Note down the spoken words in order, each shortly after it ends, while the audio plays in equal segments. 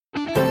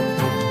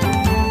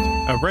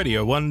A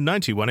Radio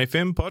 191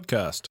 FM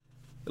podcast.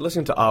 You're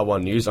listening to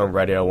R1 News on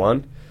Radio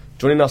 1.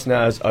 Joining us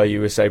now is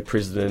OUSA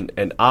President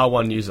and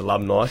R1 News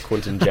alumni,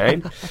 Quintin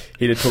Jane,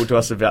 here to talk to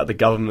us about the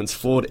government's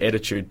flawed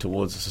attitude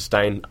towards the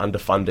sustained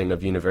underfunding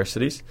of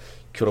universities.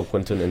 Kia ora,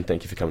 Quintin, and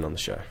thank you for coming on the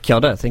show. Kia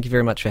ora, thank you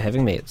very much for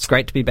having me. It's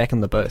great to be back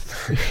in the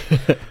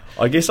booth.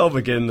 I guess I'll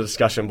begin the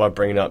discussion by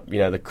bringing up,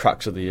 the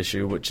crux of the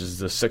issue, which is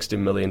the $60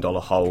 million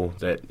hole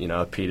that,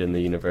 appeared in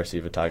the University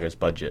of Otago's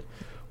budget.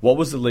 What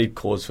was the lead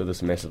cause for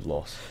this massive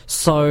loss?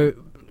 So,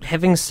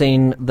 having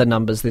seen the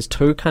numbers, there's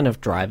two kind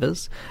of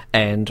drivers,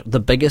 and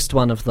the biggest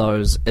one of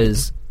those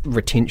is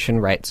retention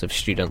rates of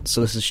students.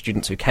 So this is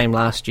students who came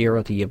last year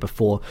or the year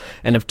before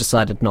and have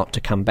decided not to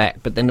come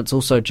back. But then it's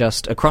also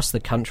just across the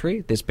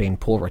country, there's been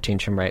poor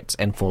retention rates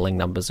and falling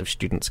numbers of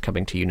students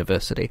coming to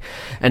university.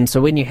 And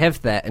so when you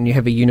have that and you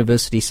have a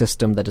university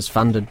system that is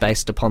funded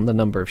based upon the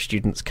number of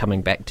students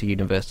coming back to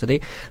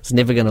university, it's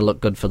never going to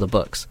look good for the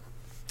books.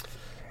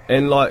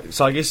 And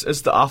so I guess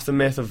is the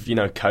aftermath of,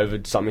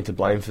 COVID something to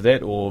blame for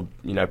that, or,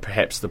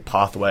 perhaps the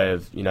pathway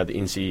of, the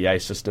NCEA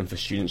system for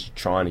students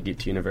trying to get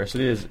to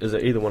university? Is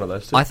it either one of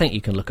those two? I think you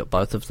can look at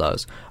both of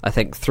those. I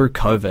think through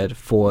COVID,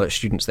 for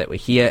students that were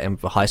here and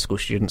for high school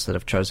students that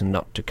have chosen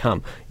not to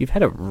come, you've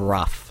had a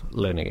rough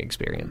learning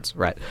experience,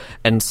 right?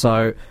 And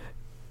so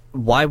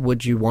why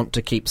would you want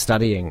to keep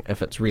studying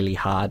if it's really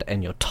hard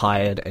and you're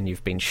tired and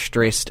you've been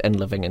stressed and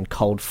living in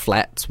cold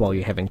flats while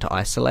you're having to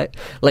isolate?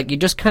 You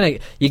just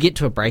you get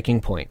to a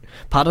breaking point.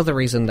 Part of the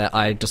reason that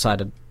I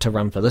decided to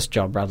run for this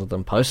job rather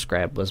than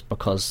postgrad was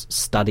because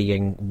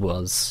studying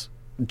was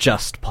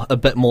just a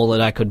bit more than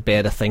I could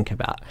bear to think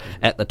about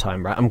at the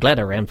time, right? I'm glad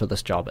I ran for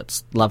this job.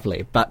 It's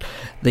lovely. But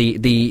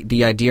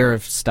the idea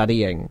of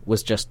studying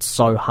was just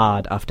so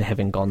hard after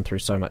having gone through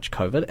so much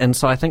COVID. And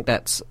so I think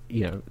that's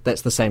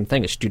the same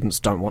thing. If students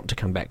don't want to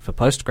come back for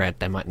postgrad,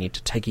 they might need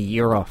to take a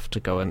year off to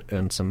go and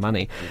earn some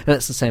money. And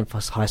it's the same for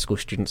high school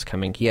students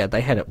coming here.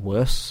 They had it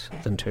worse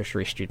than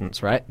tertiary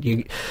students, right?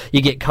 You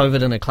get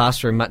COVID in a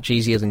classroom much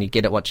easier than you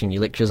get it watching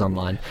your lectures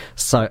online.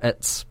 So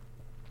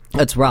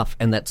it's rough,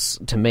 and that's,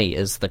 to me,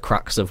 is the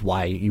crux of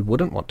why you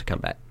wouldn't want to come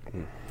back.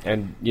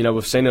 And,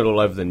 we've seen it all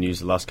over the news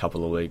the last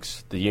couple of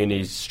weeks. The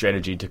uni's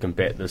strategy to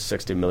combat this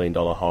 $60 million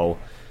hole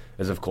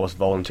is, of course,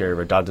 voluntary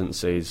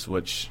redundancies,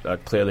 which are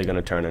clearly going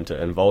to turn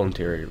into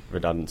involuntary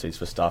redundancies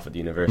for staff at the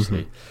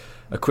university.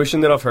 Mm-hmm. A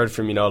question that I've heard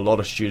from, a lot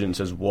of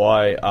students is,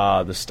 why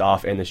are the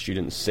staff and the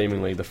students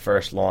seemingly the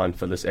first line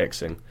for this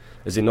axing?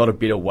 Is there not a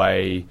better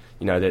way,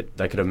 that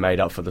they could have made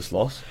up for this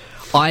loss?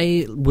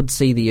 I would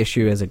see the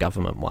issue as a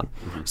government one.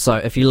 Mm-hmm. So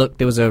if you look,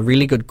 there was a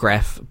really good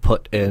graph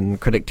put in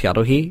Critic Te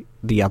Arohi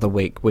the other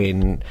week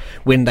when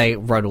they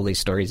wrote all these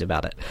stories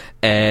about it.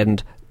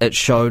 And it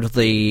showed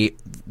the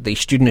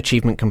student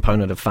achievement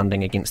component of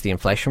funding against the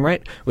inflation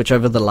rate, which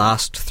over the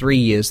last 3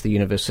 years the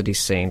university's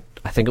seen,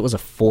 I think it was a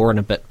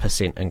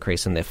 4%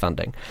 increase in their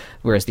funding,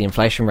 whereas the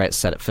inflation rate's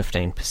set at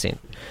 15%.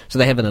 So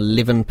they have an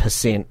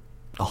 11%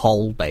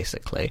 hole,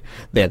 basically,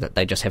 there that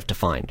they just have to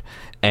find.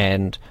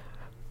 And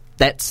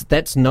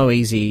that's no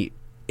easy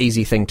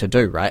thing to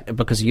do, right?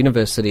 Because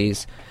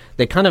universities,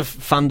 they're kind of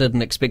funded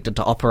and expected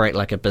to operate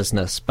like a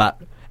business, but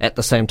at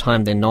the same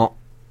time they're not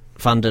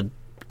funded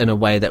in a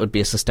way that would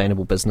be a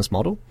sustainable business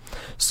model.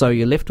 So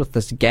you're left with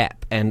this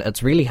gap, and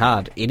it's really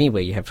hard.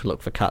 Anywhere you have to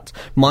look for cuts.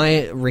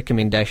 My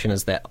recommendation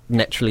is that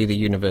naturally the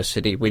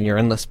university, when you're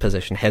in this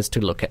position, has to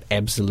look at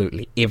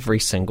absolutely every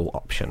single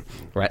option,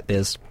 right?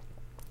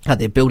 Are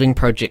there building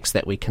projects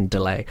that we can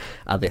delay?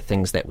 Are there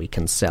things that we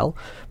can sell?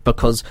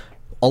 Because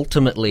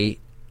ultimately,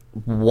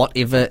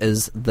 whatever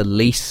is the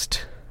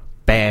least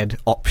bad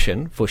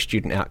option for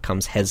student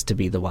outcomes has to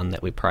be the one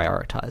that we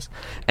prioritise.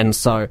 And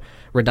so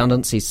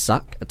redundancies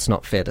suck. It's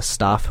not fair to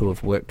staff who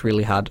have worked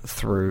really hard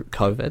through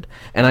COVID.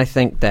 And I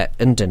think that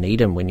in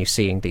Dunedin, when you're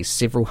seeing these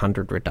several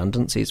hundred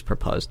redundancies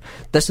proposed,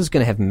 this is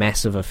going to have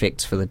massive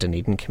effects for the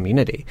Dunedin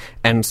community.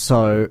 And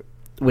so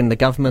when the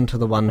government are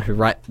the one who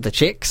write the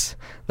checks,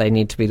 they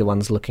need to be the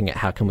ones looking at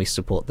how can we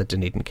support the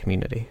Dunedin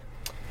community.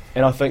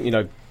 And I think,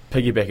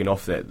 piggybacking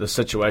off that, the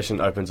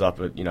situation opens up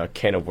a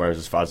can of worms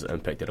as far as the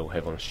impact that it will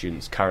have on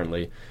students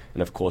currently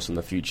and, of course, in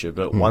the future.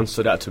 But one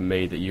stood out to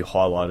me that you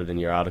highlighted in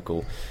your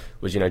article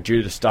was,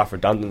 due to staff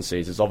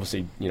redundancies, it's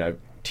obviously,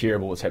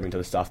 terrible what's happening to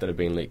the staff that have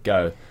been let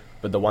go.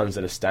 But the ones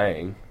that are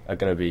staying are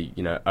going to be,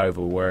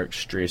 overworked,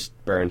 stressed,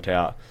 burnt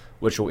out,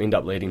 which will end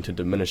up leading to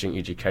diminishing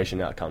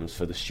education outcomes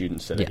for the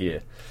students that are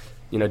here.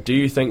 Do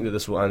you think that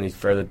this will only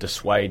further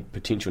dissuade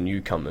potential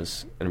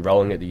newcomers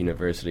enrolling at the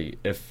university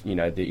if,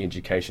 their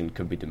education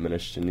could be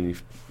diminished in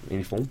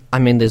any form? I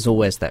mean, there's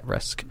always that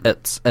risk.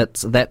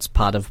 That's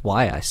part of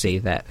why I see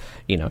that,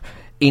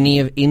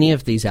 any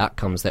of these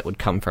outcomes that would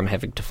come from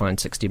having to find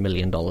 $60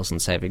 million in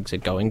savings are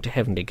going to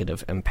have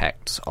negative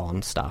impacts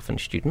on staff and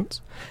students.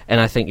 And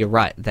I think you're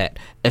right that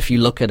if you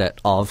look at it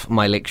of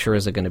my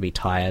lecturers are going to be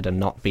tired and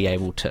not be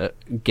able to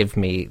give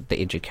me the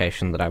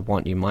education that I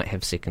want, you might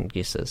have second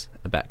guesses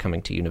about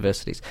coming to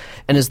universities.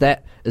 And is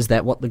that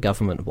what the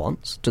government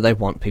wants? Do they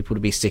want people to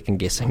be second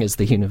guessing, is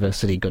the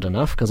university good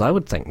enough? Because I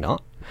would think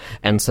not.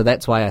 And so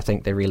that's why I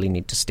think they really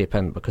need to step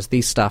in, because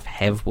these staff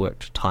have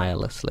worked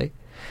tirelessly,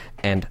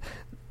 and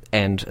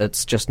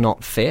it's just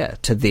not fair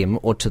to them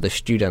or to the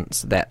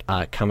students that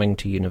are coming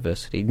to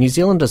university. New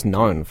Zealand is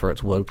known for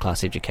its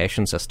world-class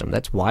education system.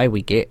 That's why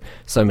we get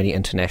so many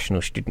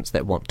international students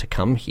that want to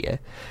come here,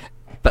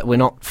 but we're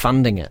not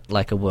funding it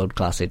like a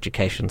world-class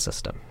education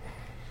system.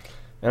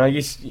 And I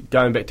guess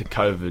going back to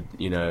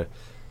COVID,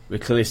 we're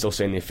clearly still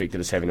seeing the effect that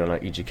it's having on our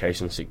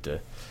education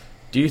sector.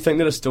 Do you think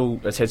that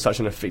it's had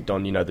such an effect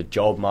on, the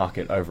job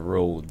market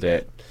overall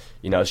that,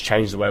 it's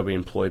changed the way we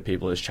employ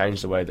people, it's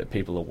changed the way that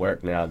people are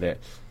work now, that,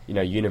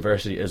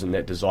 university isn't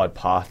that desired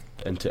path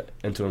into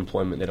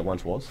employment that it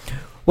once was?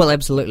 Well,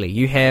 absolutely.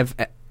 You have,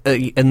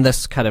 in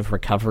this kind of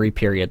recovery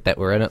period that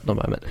we're in at the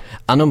moment,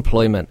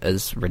 unemployment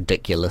is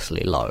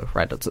ridiculously low,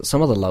 right? It's at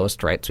some of the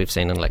lowest rates we've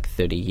seen in like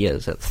 30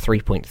 years, at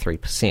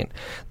 3.3%.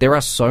 There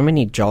are so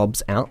many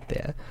jobs out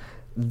there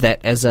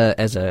that as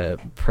a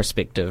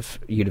prospective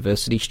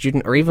university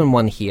student, or even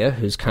one here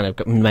who's kind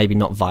of maybe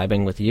not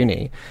vibing with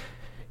uni,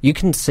 you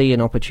can see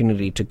an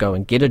opportunity to go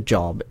and get a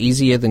job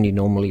easier than you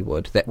normally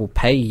would that will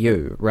pay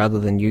you rather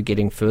than you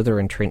getting further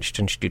entrenched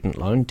in student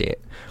loan debt.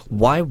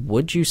 Why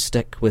would you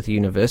stick with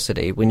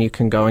university when you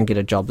can go and get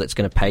a job that's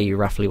going to pay you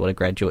roughly what a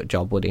graduate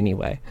job would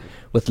anyway?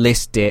 With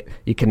less debt,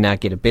 you can now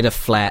get a better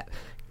flat,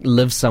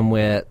 live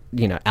somewhere,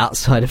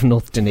 outside of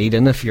North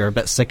Dunedin if you're a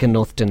bit sick in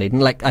North Dunedin.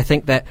 Like, I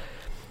think that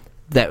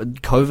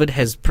COVID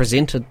has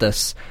presented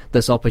this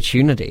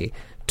opportunity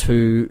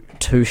to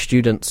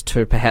students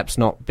to perhaps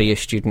not be a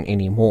student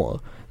anymore.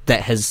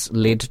 That has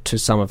led to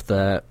some of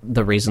the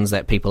reasons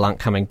that people aren't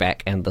coming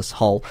back, and this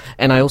whole...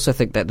 And I also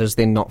think that is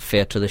then not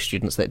fair to the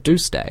students that do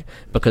stay,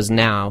 because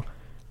now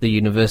the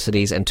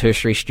universities and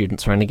tertiary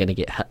students are only going to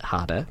get hit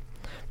harder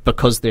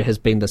because there has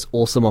been this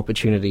awesome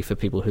opportunity for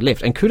people who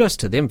left. And kudos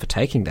to them for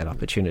taking that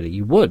opportunity.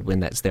 You would when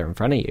that's there in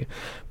front of you.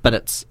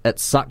 But it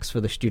sucks for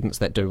the students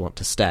that do want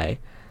to stay,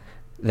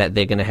 that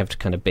they're going to have to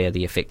kind of bear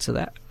the effects of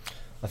that.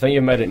 I think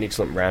you've made an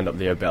excellent roundup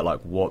there about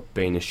like what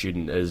being a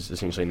student is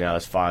essentially now,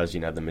 as far as the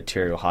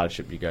material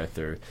hardship you go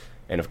through,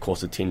 and of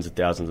course the tens of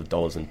thousands of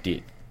dollars in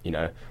debt,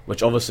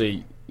 which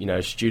obviously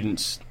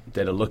students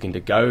that are looking to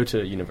go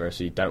to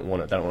university don't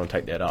want to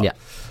take that up. Yeah.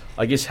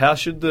 I guess, how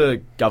should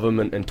the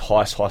government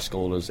entice high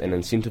schoolers and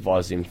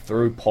incentivise them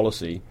through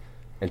policy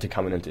into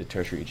coming into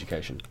tertiary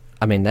education?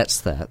 I mean, that's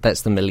the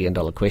 $1 million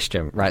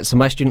question, right? So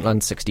my student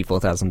loan's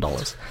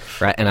 $64,000,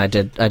 right? And I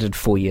did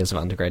 4 years of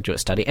undergraduate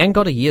study and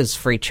got a year's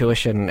free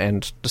tuition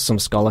and some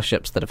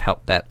scholarships that have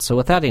helped that. So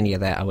without any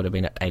of that, I would have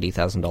been at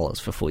 $80,000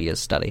 for 4 years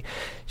study,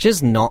 which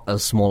is not a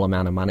small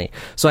amount of money.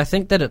 So I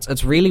think that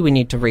it's really, we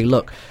need to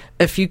relook.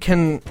 If you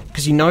can,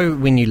 because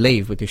when you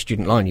leave with your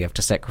student loan, you have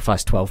to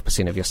sacrifice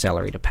 12% of your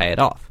salary to pay it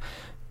off.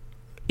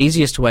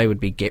 Easiest way would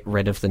be get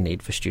rid of the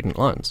need for student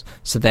loans.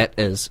 So that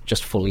is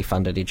just fully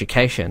funded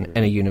education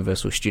and a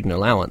universal student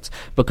allowance.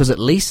 Because at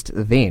least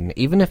then,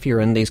 even if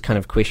you're in these kind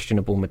of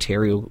questionable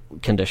material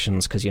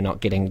conditions because you're not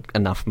getting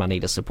enough money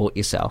to support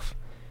yourself,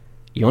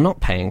 you're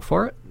not paying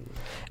for it.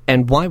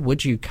 And why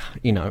would you,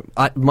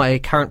 my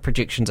current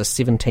projections are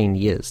 17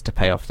 years to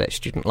pay off that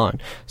student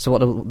loan. So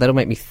that'll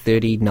make me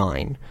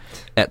 39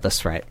 at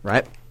this rate,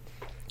 right?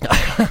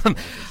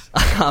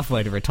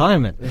 Halfway to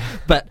retirement.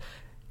 But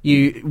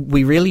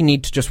we really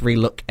need to just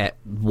relook at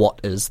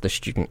what is the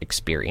student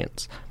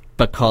experience,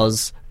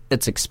 because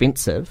it's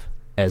expensive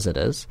as it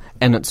is,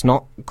 and it's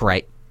not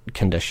great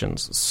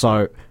conditions.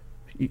 So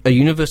a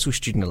universal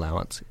student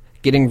allowance,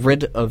 getting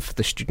rid of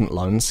the student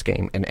loan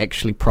scheme and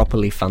actually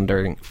properly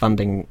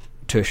funding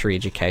tertiary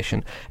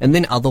education, and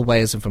then other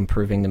ways of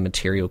improving the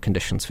material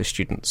conditions for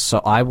students. So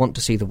I want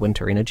to see the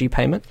winter energy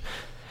payment.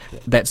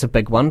 That's a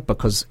big one,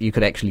 because you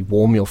could actually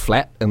warm your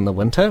flat in the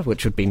winter,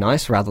 which would be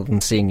nice, rather than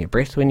seeing your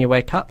breath when you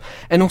wake up.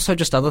 And also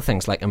just other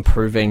things like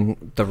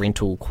improving the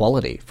rental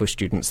quality for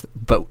students,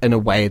 but in a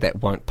way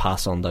that won't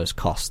pass on those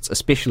costs,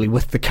 especially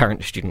with the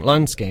current student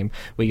loan scheme,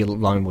 where your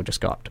loan will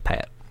just go up to pay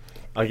it.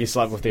 I guess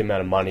like with the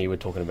amount of money we're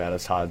talking about,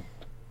 it's hard,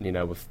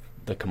 with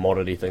the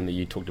commodity thing that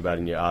you talked about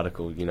in your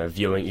article,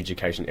 viewing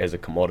education as a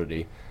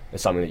commodity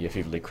is something that you've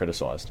heavily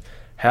criticised.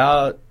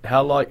 How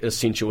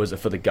essential is it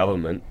for the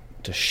government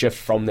to shift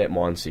from that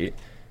mindset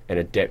and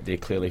adapt their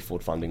clearly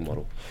thought funding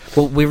model?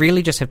 Well, we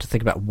really just have to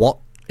think about what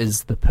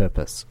is the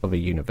purpose of a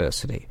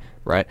university,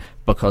 right?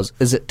 Because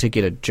is it to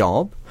get a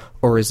job,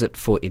 or is it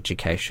for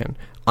education?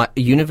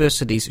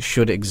 Universities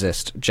should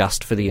exist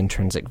just for the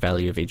intrinsic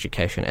value of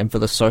education and for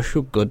the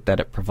social good that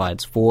it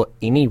provides for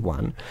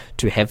anyone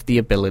to have the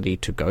ability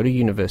to go to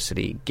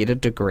university, get a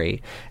degree,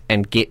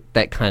 and get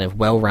that kind of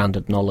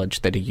well-rounded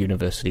knowledge that a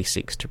university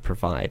seeks to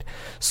provide.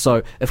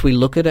 So if we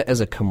look at it as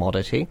a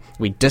commodity,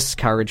 we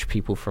discourage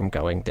people from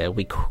going there.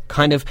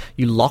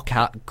 You lock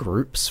out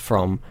groups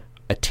from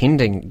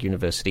attending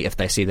university if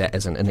they see that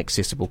as an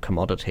inaccessible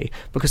commodity.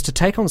 Because to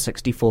take on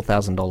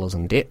 $64,000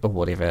 in debt, or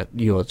whatever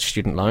your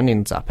student loan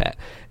ends up at,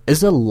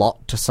 is a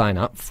lot to sign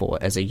up for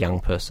as a young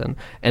person.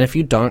 And if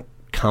you don't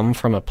come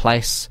from a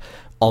place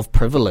of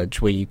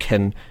privilege where you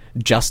can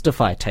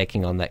justify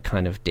taking on that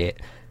kind of debt,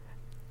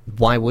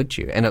 why would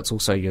you? And it's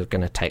also, you're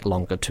going to take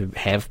longer to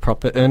have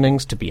proper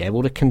earnings, to be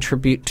able to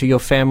contribute to your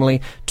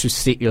family, to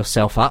set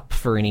yourself up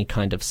for any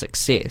kind of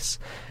success.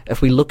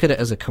 If we look at it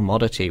as a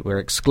commodity, we're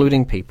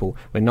excluding people,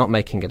 we're not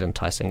making it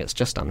enticing, it's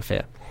just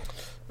unfair.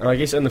 And I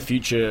guess in the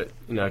future,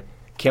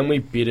 can we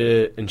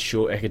better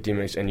ensure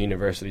academics and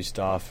university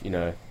staff,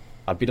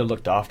 are better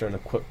looked after and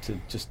equipped to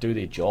just do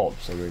their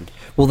jobs?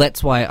 Well,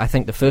 that's why I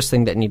think the first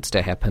thing that needs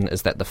to happen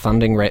is that the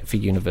funding rate for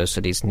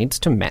universities needs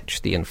to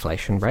match the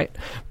inflation rate,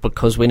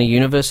 because when a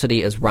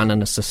university is run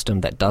in a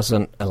system that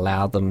doesn't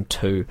allow them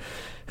to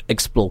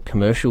explore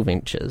commercial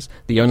ventures,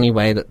 the only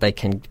way that they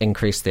can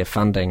increase their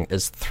funding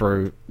is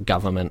through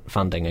government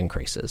funding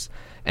increases.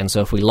 And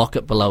so if we lock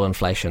it below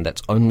inflation,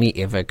 that's only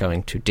ever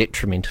going to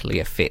detrimentally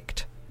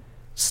affect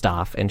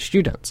staff and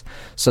students.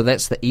 So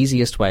that's the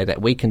easiest way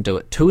that we can do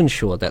it to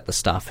ensure that the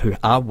staff who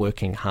are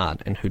working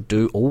hard and who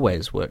do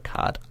always work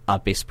hard are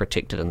best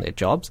protected in their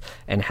jobs,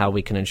 and how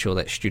we can ensure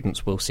that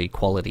students will see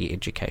quality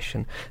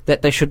education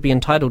that they should be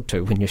entitled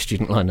to when your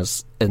student loan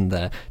is in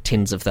the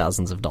tens of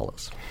thousands of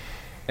dollars.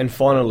 And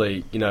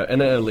finally, in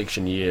an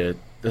election year,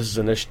 is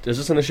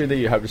this an issue that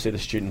you hope to see the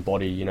student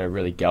body,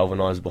 really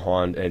galvanise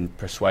behind and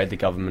persuade the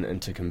government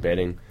into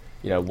combating,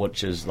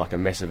 which is like a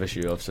massive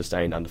issue of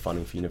sustained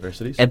underfunding for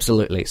universities?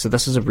 Absolutely. So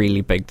this is a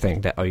really big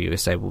thing that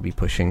OUSA will be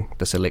pushing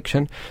this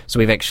election. So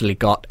we've actually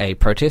got a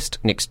protest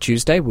next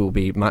Tuesday. We'll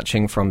be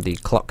marching from the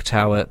Clock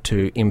Tower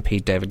to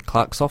MP David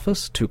Clark's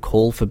office to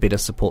call for better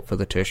support for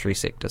the tertiary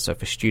sector, so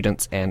for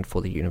students and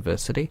for the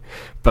university,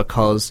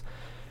 because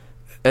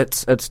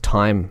it's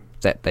time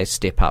that they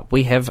step up.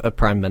 We have a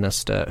Prime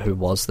Minister who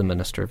was the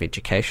Minister of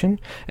Education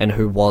and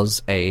who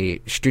was a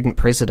student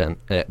president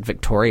at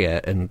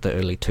Victoria in the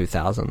early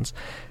 2000s.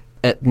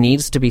 It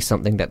needs to be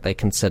something that they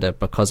consider,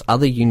 because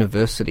other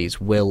universities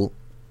will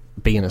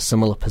be in a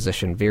similar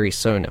position very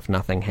soon if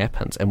nothing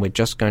happens, and we're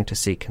just going to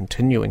see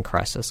continuing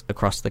crisis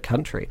across the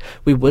country.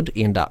 We would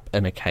end up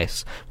in a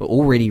case, we're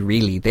already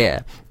really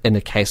there, in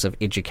a case of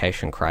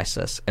education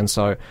crisis, and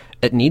so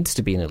it needs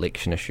to be an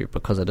election issue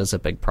because it is a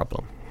big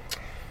problem.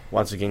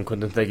 Once again,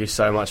 Quintin, thank you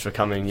so much for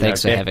coming.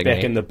 Thanks for having me.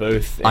 Back in the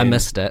booth. I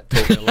missed it.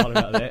 Talking a lot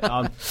about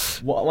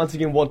that. Once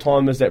again, what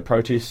time is that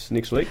protest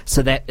next week?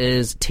 So that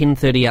is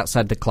 10:30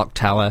 outside the Clock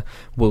Tower.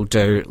 We'll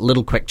do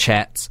little quick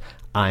chats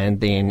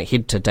and then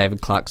head to David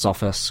Clark's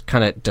office,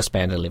 kind of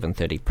disband at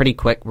 11:30. Pretty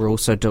quick. We're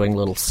also doing a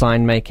little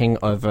sign making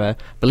over,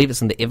 I believe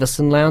it's in the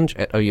Everson Lounge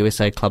at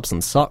OUSA Clubs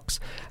and Socks,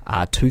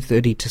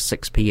 2:30 to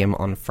 6 p.m.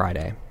 on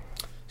Friday.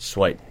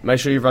 Sweet. Make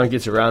sure everyone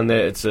gets around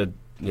there. It's a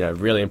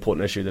really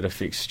important issue that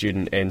affects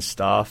student and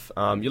staff.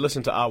 You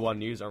listen to R1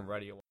 News on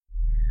Radio 1.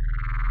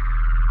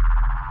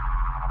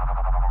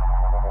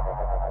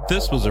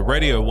 This was a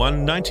Radio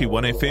 1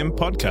 91 FM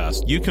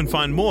podcast. You can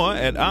find more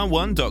at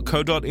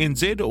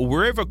r1.co.nz or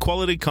wherever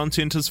quality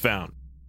content is found.